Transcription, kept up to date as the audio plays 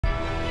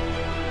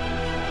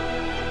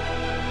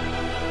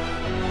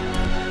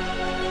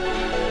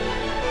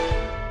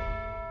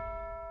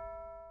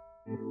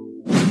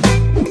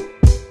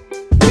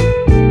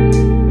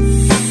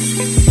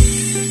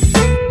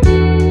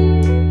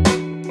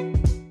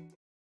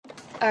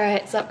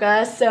Alright, what's up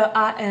guys? So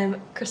I am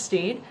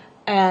Christine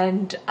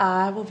and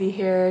I will be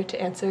here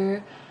to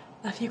answer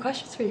a few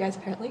questions for you guys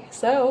apparently.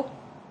 So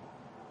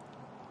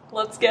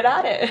let's get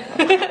at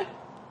it.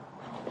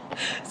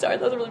 Sorry,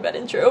 that was a really bad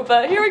intro,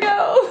 but here we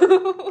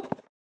go.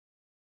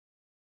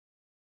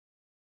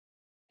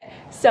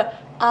 So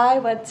I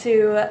went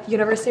to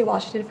University of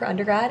Washington for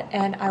undergrad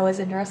and I was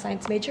a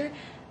neuroscience major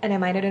and I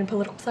minored in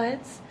political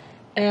science,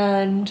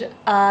 and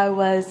I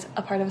was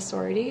a part of a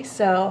sorority,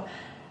 so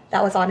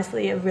that was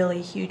honestly a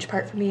really huge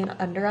part for me in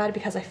undergrad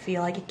because I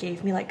feel like it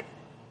gave me like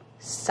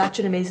such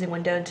an amazing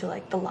window into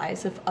like the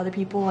lives of other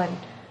people, and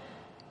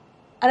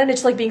I don't know,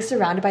 just like being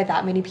surrounded by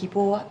that many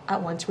people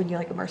at once when you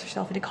like immerse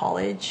yourself into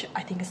college,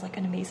 I think is like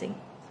an amazing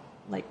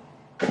like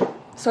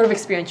sort of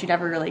experience you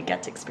never really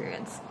get to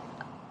experience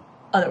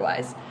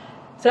otherwise.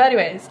 So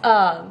anyways,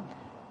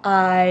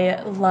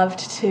 I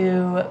loved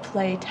to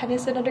play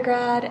tennis in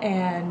undergrad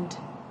and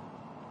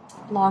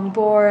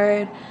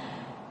longboard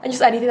and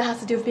just anything that has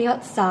to do with being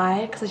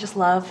outside because I just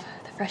love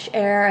the fresh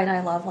air, and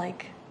I love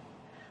like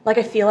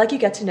I feel like you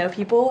get to know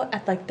people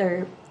at like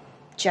their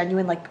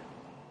genuine like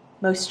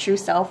most true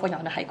self when you're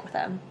on a hike with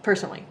them,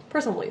 personal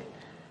belief.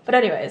 But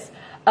anyways,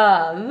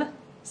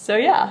 so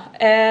yeah,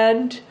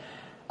 and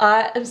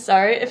I am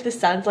sorry if this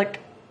sounds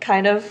like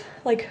kind of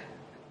like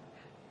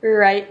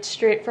right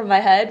straight from my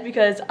head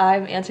because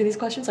I'm answering these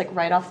questions like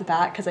right off the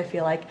bat because I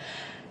feel like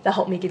that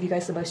helped me give you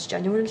guys the most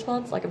genuine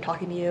response, like I'm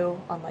talking to you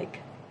on like,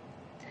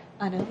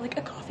 I don't know, like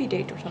a coffee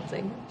date or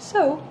something.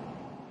 So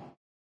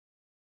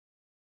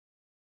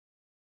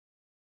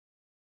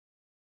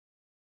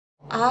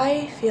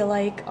I feel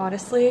like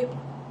honestly,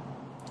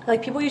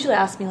 like people usually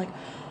ask me like,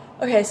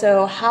 okay,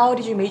 so how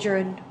did you major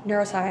in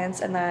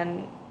neuroscience and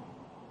then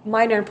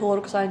minor in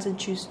political science and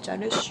choose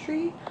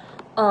dentistry?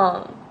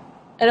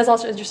 And it's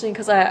also interesting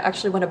because I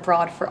actually went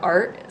abroad for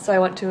art. So I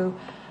went to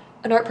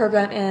an art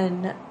program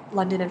in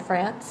London and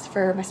France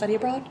for my study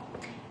abroad.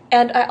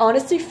 And I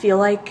honestly feel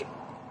like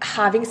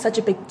having such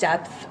a big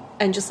depth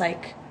and just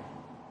like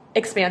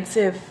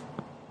expansive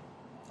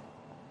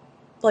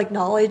like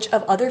knowledge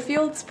of other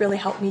fields really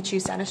helped me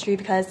choose dentistry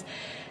because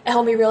it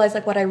helped me realize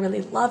like what I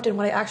really loved and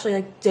what I actually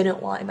like didn't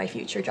want in my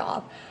future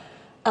job.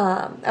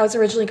 I was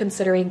originally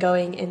considering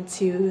going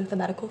into the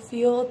medical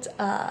field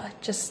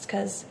just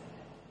because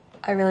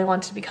I really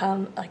wanted to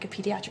become like a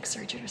pediatric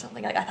surgeon or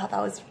something. Like I thought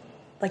that was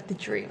like the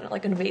dream,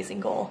 like an amazing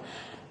goal.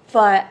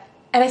 And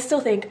I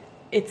still think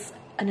it's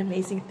an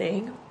amazing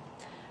thing.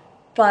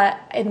 But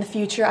in the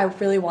future, I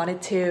really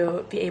wanted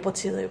to be able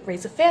to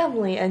raise a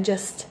family and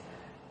just,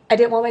 I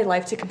didn't want my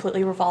life to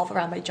completely revolve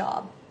around my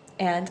job.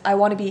 And I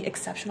want to be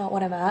exceptional at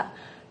what I'm at,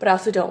 but I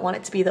also don't want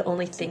it to be the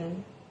only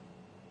thing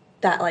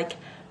that like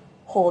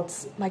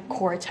holds my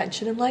core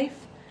attention in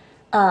life.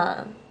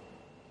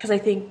 Because I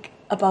think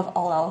above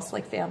all else,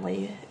 like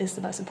family is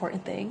the most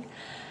important thing.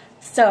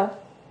 So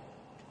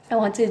I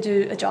wanted to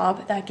do a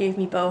job that gave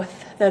me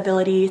both the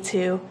ability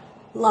to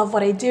love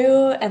what I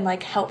do and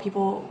like help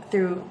people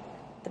through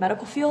the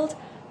medical field,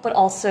 but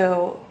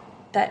also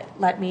that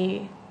let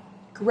me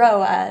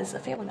grow as a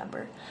family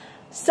member.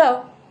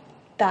 So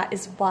that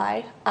is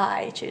why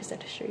I chose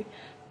dentistry.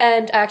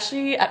 And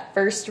actually at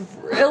first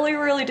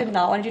really did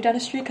not want to do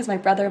dentistry because my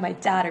brother and my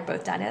dad are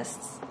both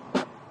dentists.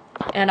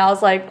 And I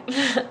was like,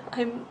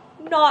 I'm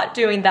not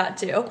doing that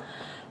too.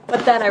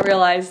 But then I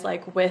realized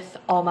like with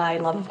all my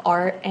love of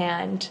art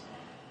and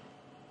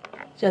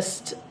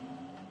just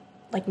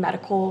like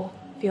medical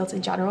fields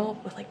in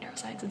general with like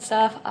neuroscience and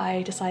stuff,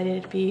 I decided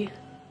it'd be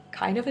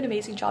kind of an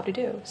amazing job to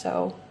do.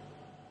 So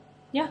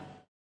yeah.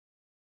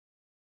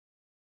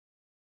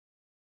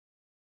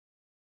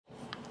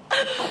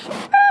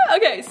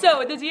 Okay,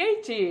 so the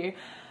DAT,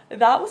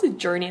 that was a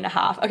journey and a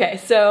half. Okay,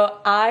 so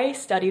I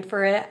studied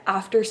for it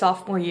after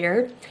sophomore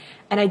year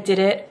and I did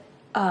it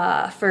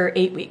for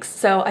 8 weeks.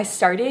 So I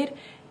started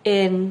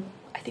in,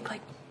 I think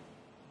like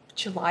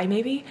July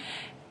maybe,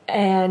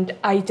 and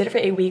I did it for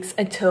 8 weeks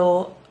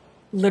until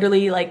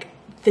literally like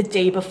the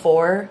day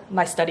before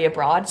my study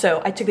abroad. So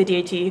I took the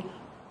DAT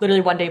literally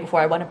one day before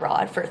I went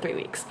abroad for 3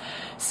 weeks.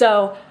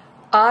 So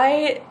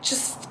I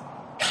just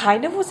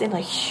kind of was in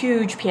like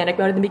huge panic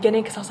mode in the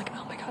beginning because I was like,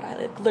 oh my god,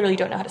 I literally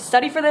don't know how to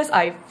study for this.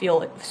 I feel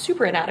like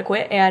super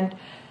inadequate and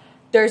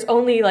there's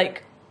only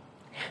like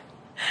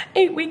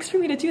 8 weeks for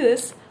me to do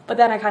this. But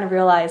then I kind of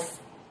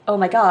realized, oh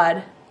my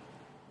god,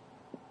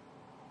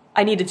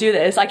 I need to do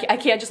this. I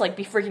can't just like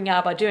be freaking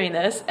out about doing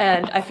this,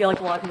 and I feel like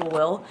a lot of people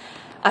will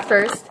at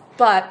first.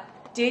 But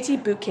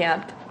DAT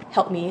bootcamp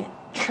helped me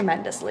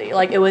tremendously.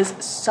 Like it was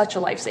such a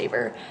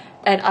lifesaver,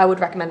 and I would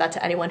recommend that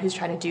to anyone who's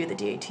trying to do the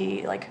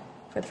DAT like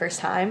for the first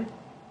time,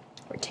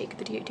 or take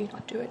the DAT,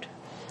 not do it.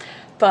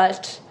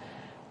 But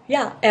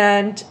yeah,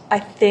 and I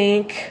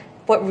think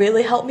what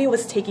really helped me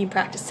was taking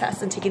practice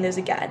tests and taking those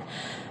again.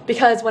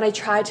 Because when I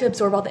tried to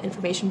absorb all the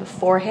information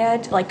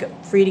beforehand, like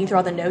reading through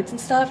all the notes and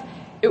stuff,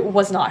 it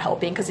was not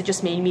helping because it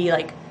just made me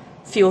like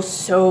feel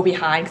so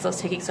behind because I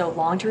was taking so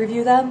long to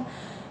review them.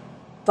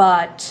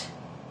 But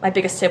my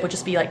biggest tip would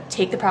just be like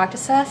take the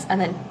practice tests and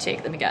then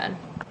take them again.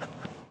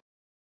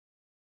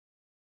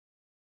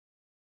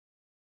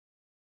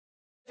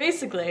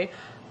 Basically,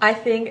 I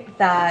think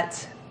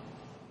that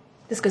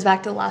this goes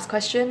back to the last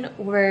question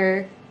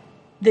where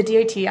the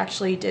DAT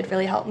actually did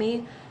really help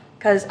me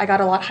because I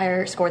got a lot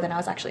higher score than I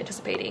was actually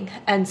anticipating.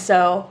 And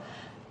so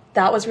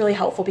that was really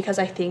helpful because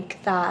I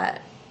think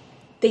that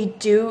they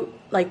do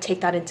like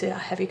take that into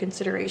heavy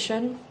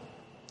consideration.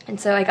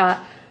 And so I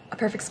got a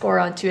perfect score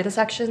on 2 of the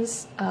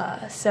sections.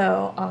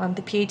 So on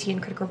the PAT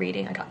and critical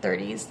reading, I got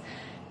 30s.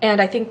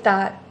 And I think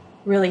that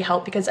really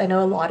helped because I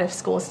know a lot of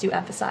schools do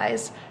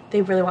emphasize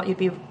they really want you to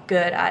be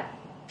good at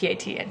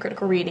PAT and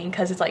critical reading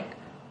because it's like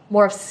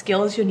more of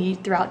skills you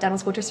need throughout dental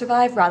school to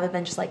survive rather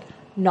than just like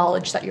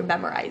knowledge that you're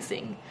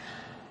memorizing.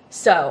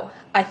 So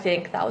I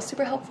think that was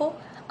super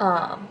helpful.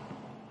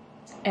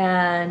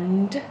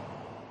 And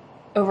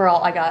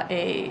overall I got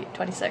a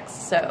 26,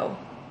 so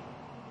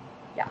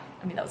yeah,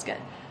 I mean that was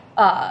good.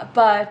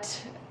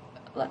 But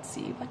let's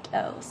see what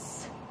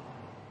else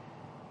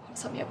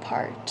set me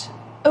apart.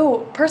 Oh,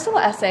 personal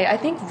essay I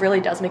think really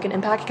does make an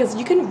impact because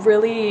you can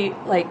really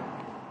like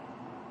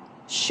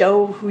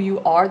show who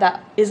you are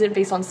that isn't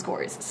based on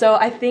scores. So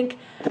I think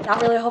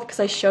that really helped because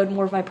I showed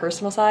more of my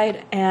personal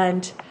side,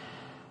 and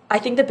I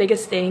think the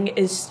biggest thing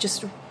is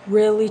just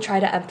really try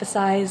to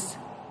emphasize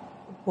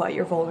what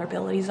your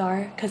vulnerabilities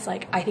are because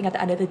like I think at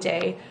the end of the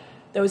day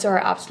those are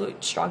our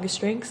absolute strongest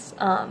strengths.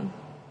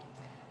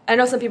 I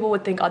know some people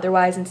would think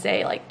otherwise and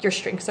say like your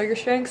strengths are your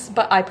strengths,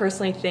 but I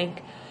personally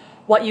think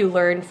what you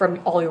learn from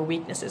all your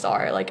weaknesses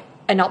are like,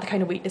 and not the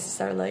kind of weaknesses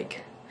that are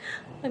like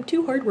I'm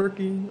too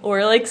hardworking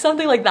or like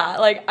something like that.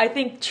 Like I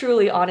think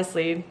truly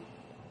honestly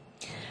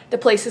the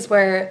places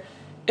where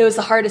it was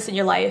the hardest in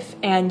your life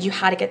and you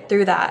had to get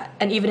through that,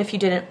 and even if you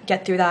didn't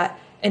get through that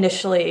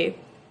initially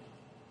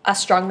as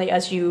strongly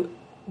as you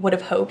would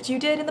have hoped you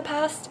did in the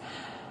past,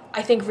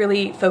 I think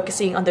really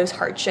focusing on those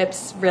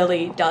hardships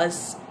really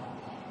does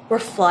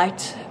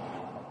reflect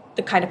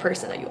the kind of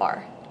person that you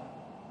are.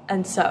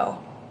 And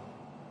so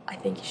I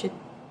think you should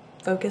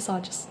focus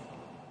on just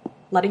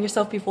letting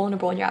yourself be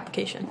vulnerable in your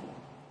application.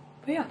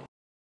 But yeah.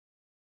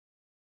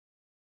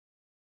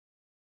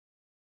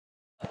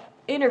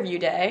 Interview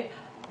day.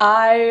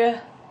 Okay,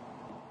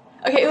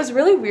 it was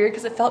really weird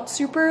because it felt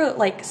super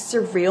like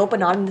surreal, but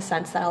not in the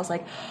sense that I was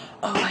like,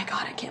 oh my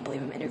god, I can't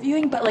believe I'm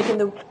interviewing, but like in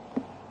the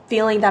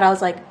feeling that I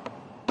was like,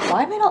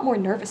 why am I not more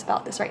nervous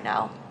about this right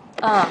now?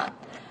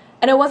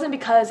 And it wasn't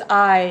because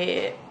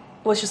I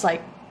was just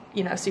like,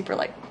 you know, super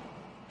like,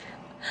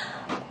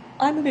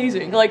 I'm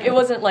amazing. Like it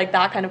wasn't like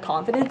that kind of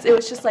confidence. It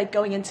was just like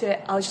going into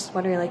it, I was just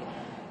wondering like,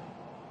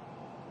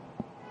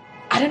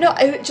 I don't know,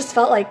 it just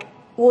felt like,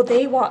 well,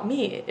 they want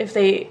me if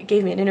they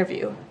gave me an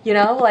interview, you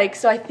know? Like,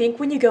 so I think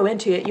when you go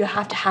into it, you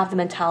have to have the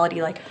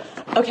mentality like,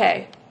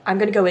 okay, I'm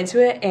gonna go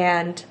into it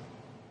and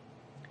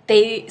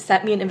they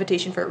sent me an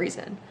invitation for a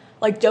reason.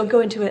 Like, don't go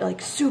into it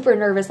like super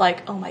nervous,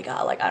 like, oh my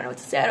god, like I don't know what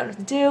to say, I don't know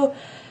what to do.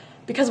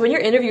 Because when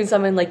you're interviewing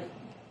someone, like,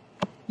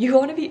 you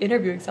want to be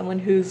interviewing someone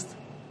who's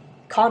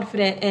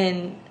confident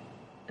in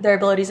their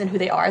abilities and who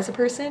they are as a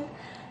person,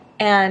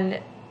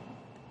 and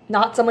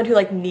not someone who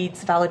like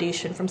needs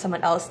validation from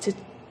someone else to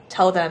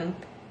tell them,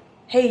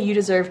 hey, you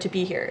deserve to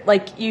be here.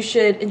 Like, you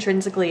should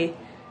intrinsically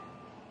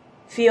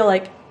feel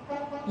like,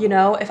 you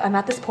know, if I'm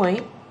at this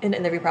point in the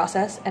interview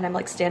process and I'm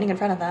like standing in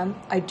front of them,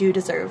 I do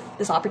deserve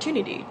this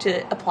opportunity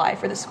to apply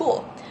for the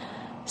school.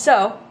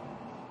 So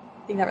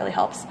I think that really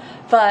helps.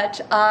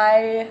 But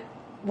I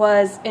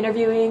was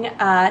interviewing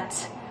at,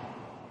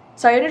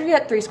 so I interviewed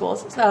at 3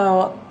 schools.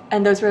 So,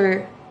 and those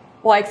were,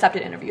 well, I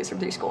accepted interviews from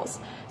 3 schools.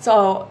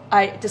 So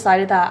I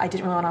decided that I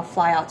didn't really want to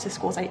fly out to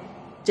schools I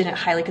didn't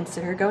highly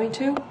consider going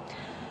to.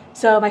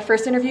 So my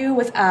first interview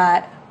was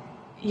at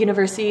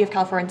University of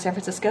California, San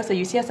Francisco, so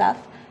UCSF.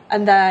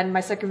 And then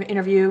my second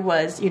interview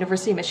was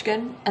University of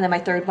Michigan. And then my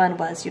third one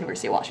was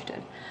University of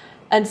Washington.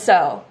 And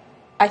so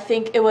I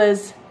think it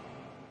was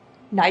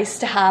nice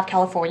to have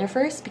California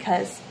first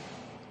because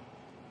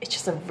it's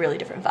just a really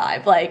different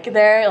vibe. Like,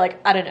 they're like,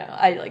 I don't know,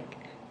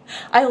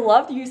 I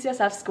loved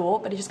UCSF school,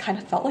 but it just kind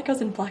of felt like I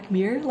was in Black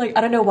Mirror. Like,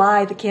 I don't know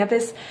why, the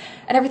campus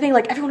and everything,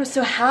 like everyone was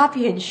so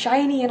happy and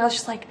shiny, and I was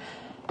just like,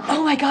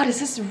 oh my god,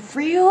 is this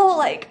real?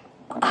 Like,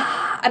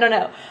 I don't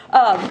know.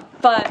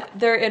 But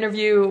their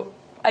interview,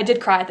 I did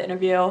cry at the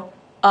interview,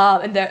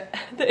 and the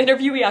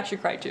interviewee actually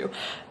cried too.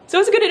 So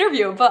it was a good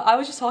interview, but I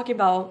was just talking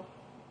about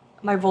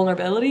my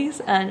vulnerabilities,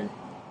 and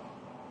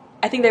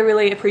I think they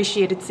really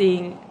appreciated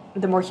seeing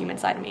the more human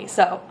side of me.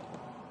 So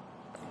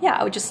yeah,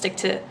 I would just stick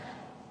to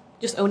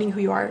just owning who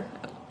you are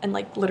and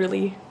like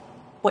literally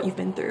what you've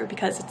been through,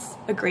 because it's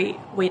a great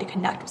way to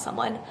connect with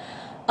someone.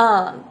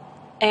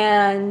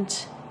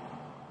 And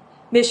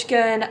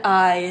Michigan,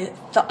 I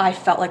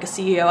felt like a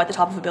CEO at the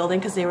top of a building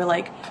because they were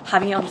like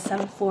having it on the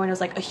 7th floor, and it was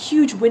like a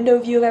huge window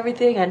view of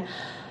everything. And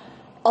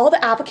all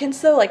the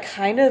applicants though, like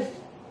kind of,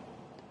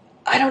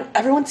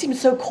 everyone seemed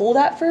so cold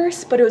at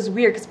first, but it was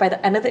weird because by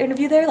the end of the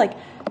interview there, like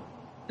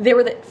they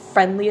were the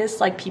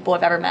friendliest like people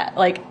I've ever met,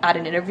 like at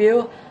an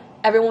interview.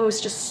 Everyone was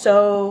just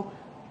so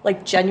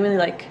like genuinely,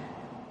 like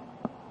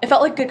it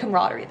felt like good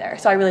camaraderie there.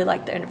 So I really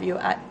liked the interview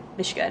at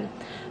Michigan,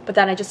 but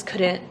then I just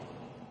couldn't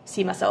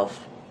see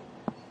myself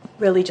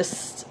really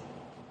just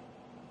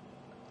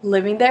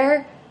living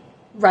there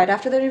right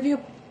after the interview,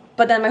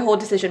 but then my whole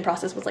decision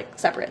process was like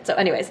separate. So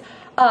anyways,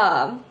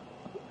 and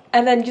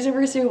then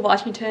University of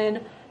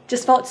Washington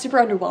just felt super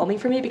underwhelming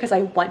for me because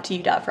I went to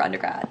UW for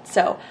undergrad.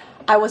 So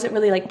I wasn't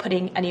really like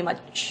putting any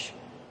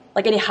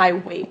high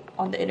weight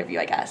on the interview,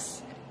 I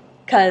guess,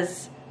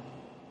 because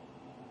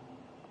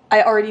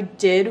I already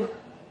did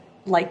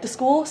like the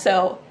school.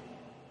 So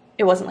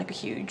it wasn't like a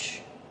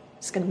huge,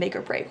 it's gonna make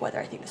or break whether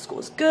I think the school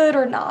is good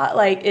or not.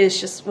 Like it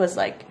just was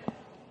like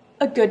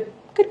a good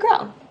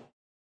ground.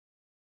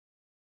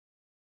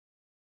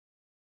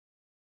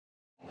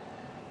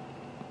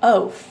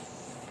 Oh,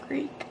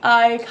 freak.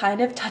 I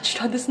kind of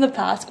touched on this in the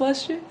past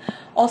question.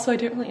 Also, I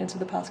didn't really answer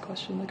the past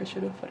question like I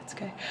should have, but it's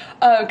okay.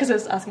 Because I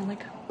was asking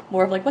like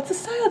more of like, what's the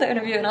style of the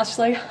interview? And I was just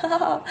like,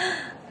 haha,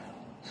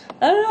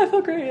 I don't know, I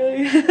feel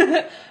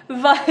great.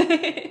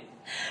 But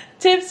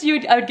tips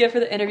I would give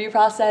for the interview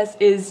process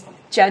is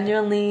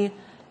genuinely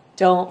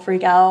don't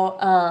freak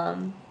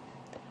out.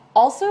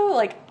 Also,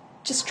 like,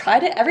 just try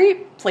to, every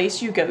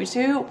place you go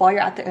to while you're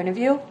at the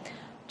interview,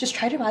 just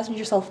try to imagine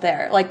yourself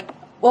there. Like,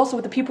 also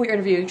with the people you're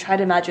interviewing, try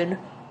to imagine,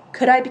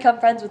 could I become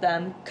friends with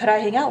them? Could I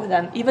hang out with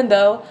them? Even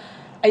though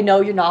I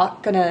know you're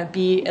not gonna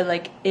be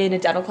in a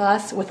dental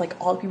class with like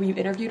all the people you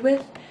interviewed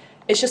with,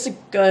 it's just a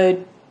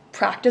good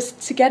practice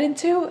to get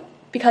into,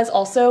 because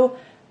also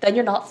then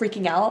you're not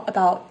freaking out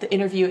about the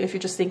interview if you're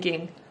just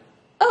thinking,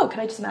 oh, could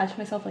I just imagine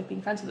myself like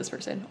being friends with this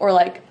person? Or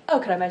like, oh,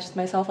 could I imagine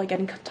myself like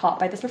getting taught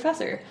by this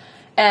professor?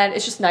 And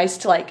it's just nice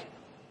to like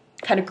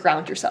kind of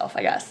ground yourself,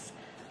 I guess.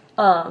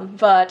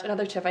 But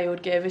another tip I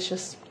would give is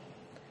just,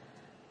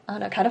 I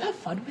don't know, kind of have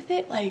fun with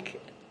it.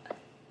 Like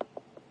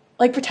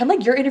pretend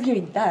like you're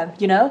interviewing them,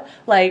 you know?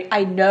 Like,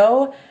 I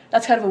know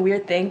that's kind of a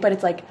weird thing, but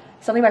it's like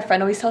something my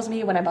friend always tells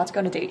me when I'm about to go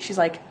on a date. She's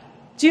like,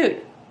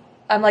 dude,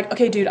 I'm like,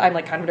 okay, dude, I'm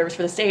like kind of nervous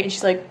for this date. And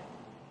she's like,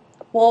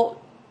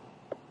 well,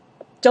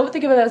 don't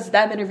think of it as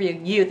them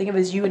interviewing you. Think of it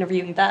as you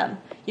interviewing them,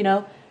 you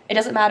know? It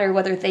doesn't matter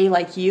whether they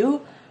like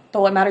you,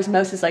 but what matters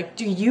most is like,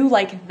 do you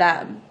like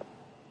them?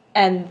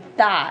 And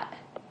that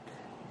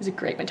is a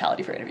great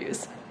mentality for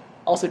interviews.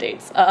 Also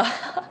dates.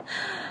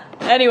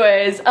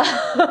 Anyways,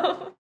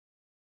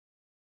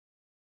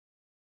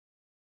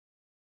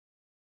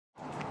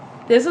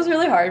 this was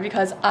really hard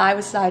because I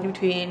was deciding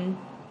between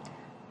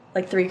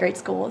like 3 great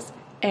schools,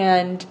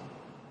 and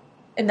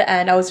in the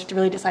end I was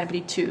really deciding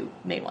between 2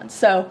 main ones.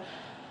 So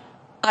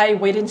I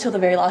waited until the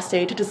very last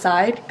day to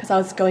decide, because I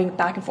was going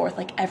back and forth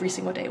like every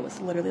single day. It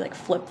was literally like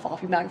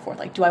flip-flopping back and forth.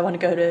 Like, do I want to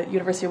go to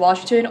University of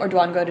Washington or do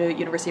I want to go to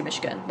University of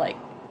Michigan? Like,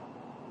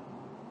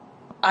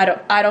 I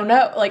don't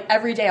know. Like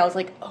every day I was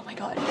like, oh my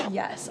god,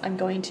 yes, I'm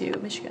going to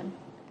Michigan.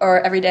 Or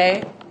every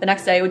day, the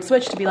next day I would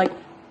switch to be like,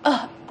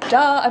 duh,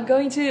 I'm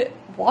going to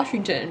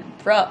Washington,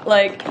 bruh.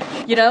 Like,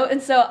 you know?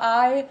 And so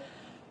I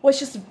was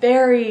just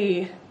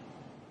very,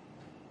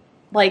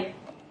 like,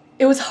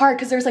 it was hard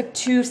because there's like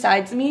 2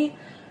 sides of me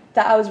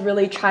that I was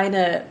really trying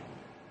to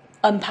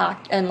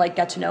unpack and like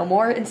get to know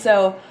more. And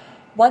so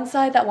one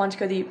side that wanted to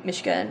go to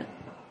Michigan,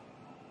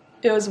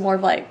 it was more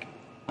of like,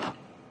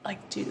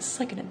 dude, this is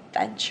like an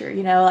adventure,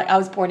 you know? Like, I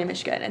was born in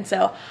Michigan, and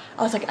so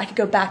I was like, I could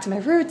go back to my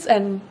roots,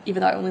 and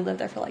even though I only lived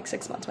there for like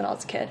 6 months when I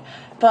was a kid,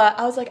 but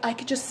I was like, I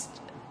could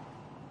just,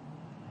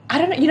 I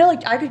don't know, you know,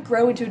 like I could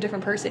grow into a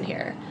different person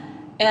here.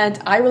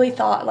 And I really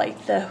thought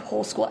like the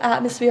whole school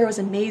atmosphere was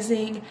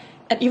amazing,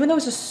 and even though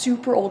it was a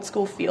super old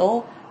school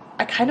feel,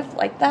 I kind of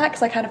liked that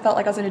because I kind of felt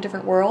like I was in a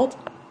different world.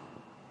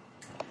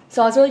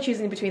 So I was really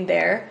choosing between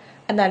there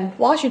and then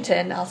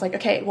Washington. I was like,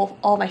 okay, well,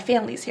 all my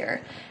family's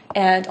here,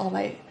 and all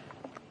my,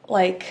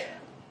 like,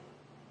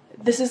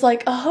 this is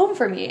like a home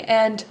for me,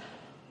 and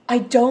I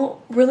don't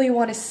really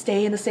want to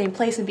stay in the same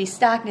place and be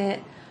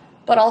stagnant,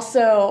 but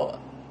also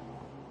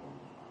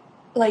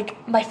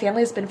like my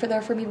family has been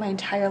there for me my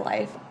entire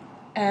life,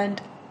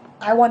 and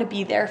I want to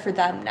be there for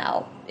them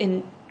now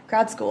in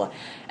grad school.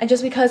 And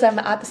just because I'm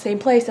at the same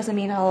place doesn't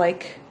mean I'll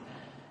like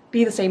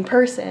be the same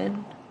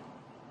person,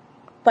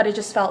 but it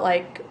just felt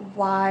like,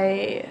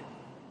 why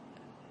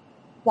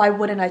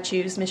wouldn't I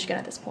choose Michigan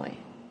at this point?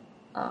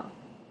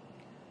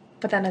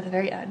 But then at the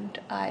very end,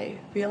 I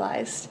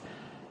realized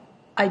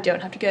I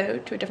don't have to go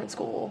to a different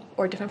school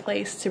or a different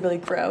place to really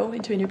grow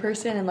into a new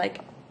person and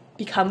like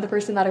become the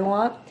person that I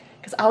want.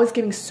 Because I was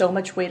giving so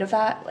much weight of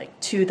that like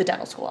to the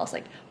dental school. I was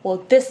like,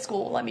 well, this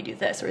school let me do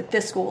this, or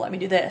this school let me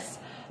do this.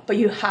 But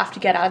you have to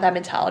get out of that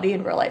mentality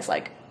and realize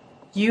like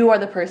you are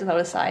the person that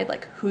will decide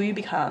like who you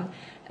become,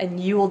 and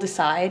you will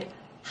decide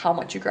how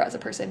much you grow as a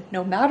person,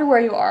 no matter where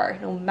you are,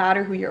 no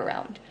matter who you're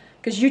around,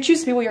 because you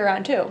choose the people you're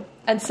around too.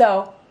 And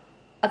so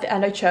at the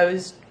end I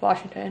chose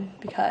Washington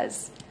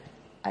because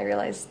I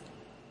realized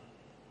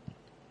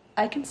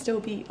I can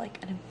still be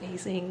like an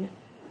amazing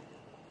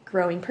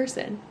growing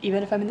person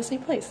even if I'm in the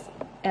same place.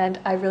 And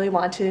I really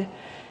want to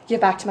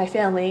give back to my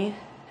family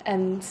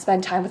and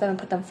spend time with them and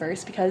put them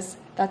first, because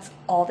that's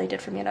all they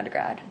did for me in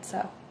undergrad. And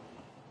so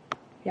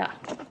yeah.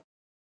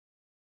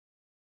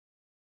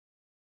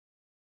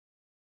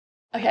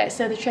 Okay,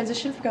 so the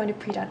transition from going to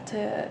pre-dent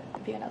to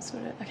the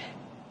announcement. Okay.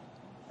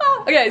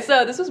 Okay,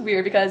 so this was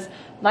weird because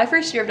my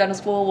first year of dental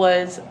school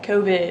was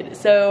COVID,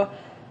 so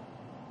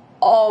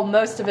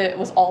most of it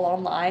was all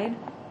online,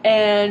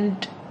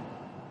 and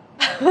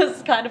I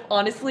was kind of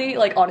honestly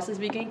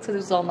speaking, because it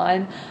was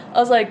online, I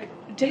was like,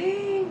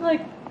 dang,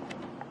 like,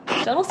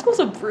 dental school's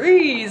a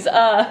breeze,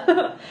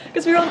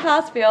 because we were on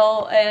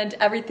pass-fail, and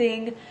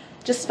everything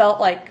just felt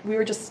like we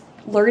were just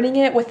learning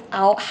it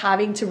without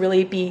having to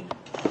really be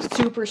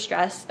super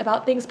stressed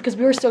about things, because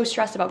we were so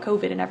stressed about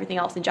COVID and everything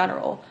else in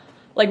general.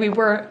 Like,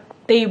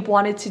 they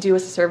wanted to do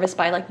us a service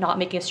by like not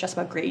making us stress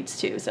about grades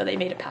too, so they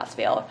made it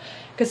pass-fail,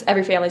 because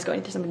every family is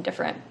going through something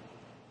different.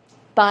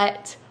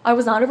 But I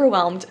was not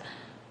overwhelmed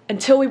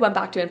until we went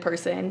back to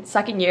in-person.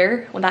 Second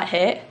year, when that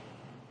hit,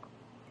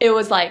 it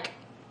was like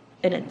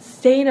an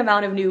insane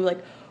amount of new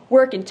like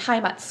work and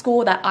time at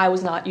school that I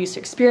was not used to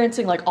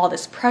experiencing, like all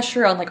this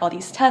pressure on like all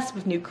these tests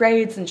with new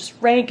grades and just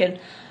rank, and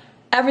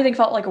everything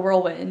felt like a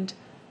whirlwind.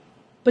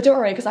 But don't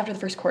worry, because after the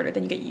first quarter,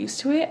 then you get used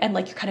to it and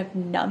like you're kind of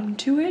numb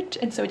to it,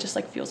 and so it just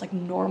like feels like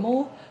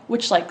normal,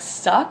 which like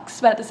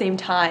sucks, but at the same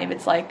time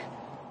it's like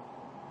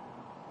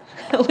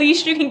at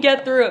least you can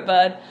get through it,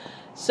 bud.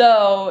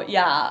 So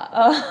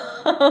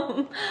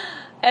yeah,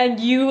 and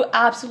you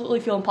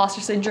absolutely feel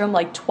imposter syndrome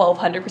like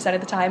 1200%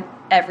 of the time,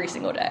 every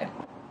single day,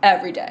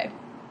 every day.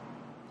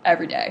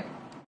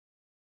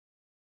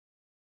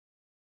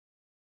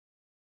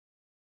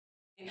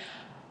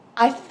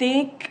 I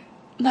think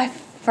my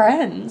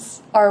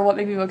friends are what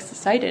make me most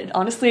excited.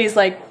 Honestly, it's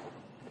like,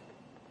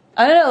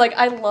 I don't know, like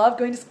I love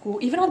going to school,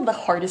 even on the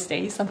hardest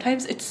days.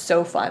 Sometimes it's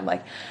so fun.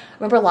 Like, I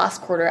remember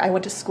last quarter, I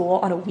went to school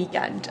on a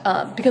weekend,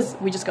 because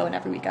we just go in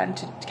every weekend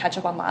to catch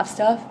up on lab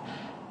stuff.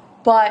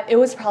 But it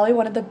was probably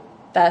one of the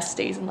best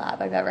days in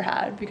lab I've ever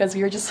had, because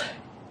we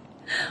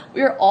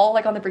were all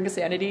like on the brink of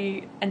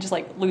sanity and just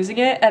like losing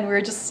it, and we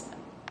were just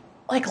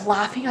like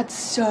laughing at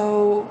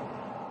so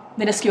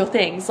minuscule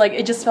things. Like,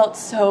 it just felt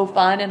so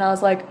fun, and I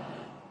was like,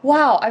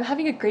 wow, I'm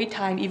having a great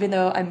time, even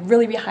though I'm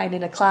really behind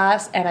in a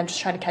class and I'm just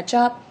trying to catch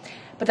up.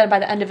 But then by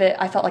the end of it,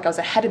 I felt like I was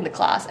ahead in the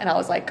class and I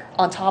was like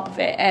on top of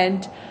it.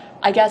 And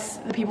I guess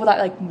the people that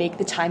like make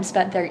the time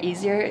spent there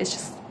easier is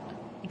just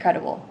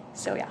incredible.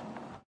 So yeah.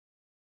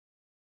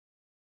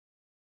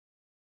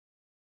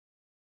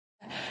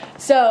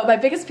 So my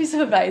biggest piece of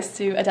advice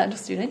to a dental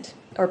student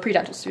or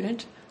pre-dental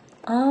student,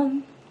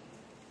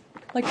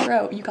 like,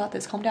 bro, you got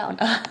this, calm down.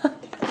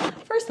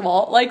 First of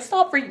all, like,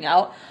 stop freaking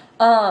out.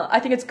 I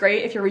think it's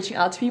great if you're reaching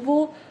out to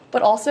people,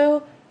 but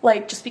also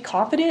like just be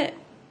confident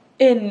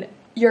in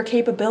your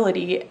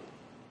capability,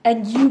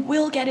 and you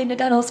will get into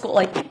dental school.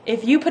 Like,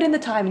 if you put in the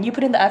time and you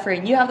put in the effort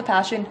and you have the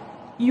passion,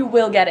 you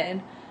will get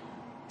in.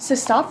 So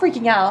stop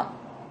freaking out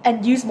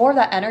and use more of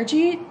that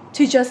energy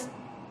to just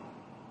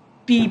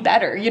be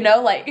better, you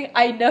know? Like,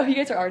 I know you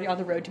guys are already on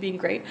the road to being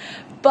great,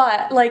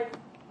 but like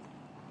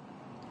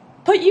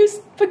put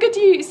good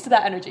use to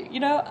that energy, you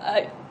know?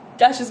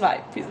 That's just my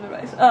piece of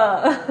advice.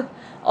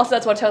 Also,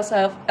 that's what I tell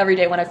myself every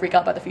day when I freak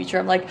out about the future.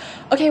 I'm like,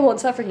 okay, well,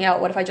 instead of freaking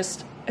out, what if I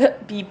just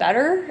be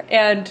better?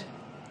 And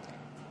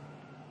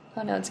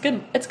I don't know,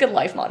 it's a good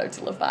life motto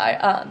to live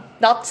by.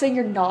 Not saying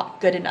you're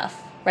not good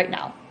enough right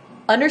now.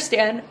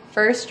 Understand,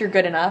 first, you're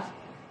good enough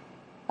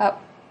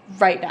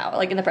right now,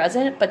 like in the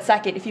present. But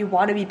second, if you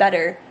want to be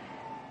better,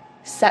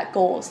 set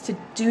goals to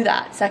do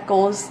that. Set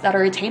goals that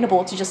are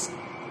attainable to just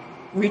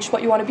reach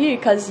what you want to be,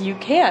 because you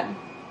can.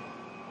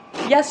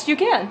 Yes, you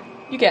can.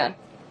 You can.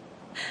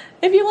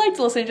 If you liked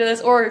listening to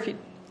this, or if you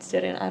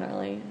didn't, I don't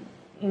really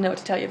know what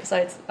to tell you.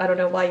 Besides, I don't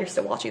know why you're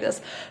still watching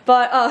this.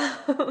 But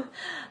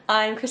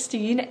I'm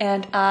Christine,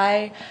 and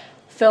I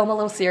film a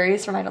little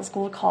series for my dental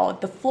school called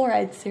the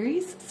Fluoride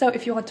series. So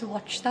if you want to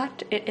watch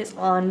that, it is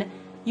on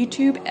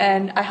YouTube,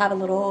 and I have a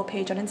little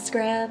page on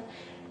Instagram.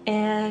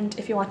 And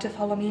if you want to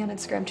follow me on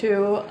Instagram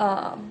too,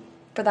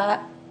 for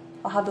that,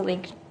 I'll have the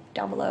link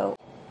down below.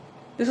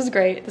 This was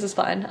great. This is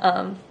fun.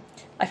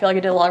 I feel like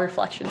I did a lot of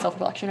reflection,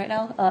 self-reflection right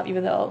now,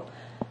 even though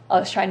I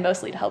was trying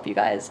mostly to help you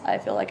guys. I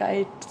feel like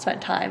I spent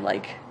time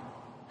like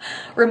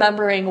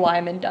remembering why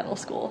I'm in dental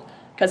school,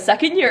 because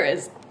second year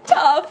is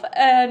tough,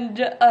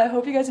 and I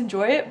hope you guys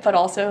enjoy it, but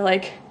also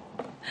like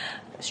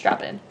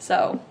strap in.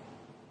 So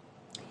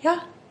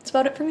yeah, that's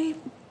about it for me.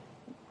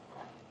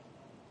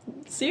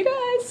 See you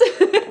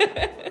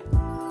guys.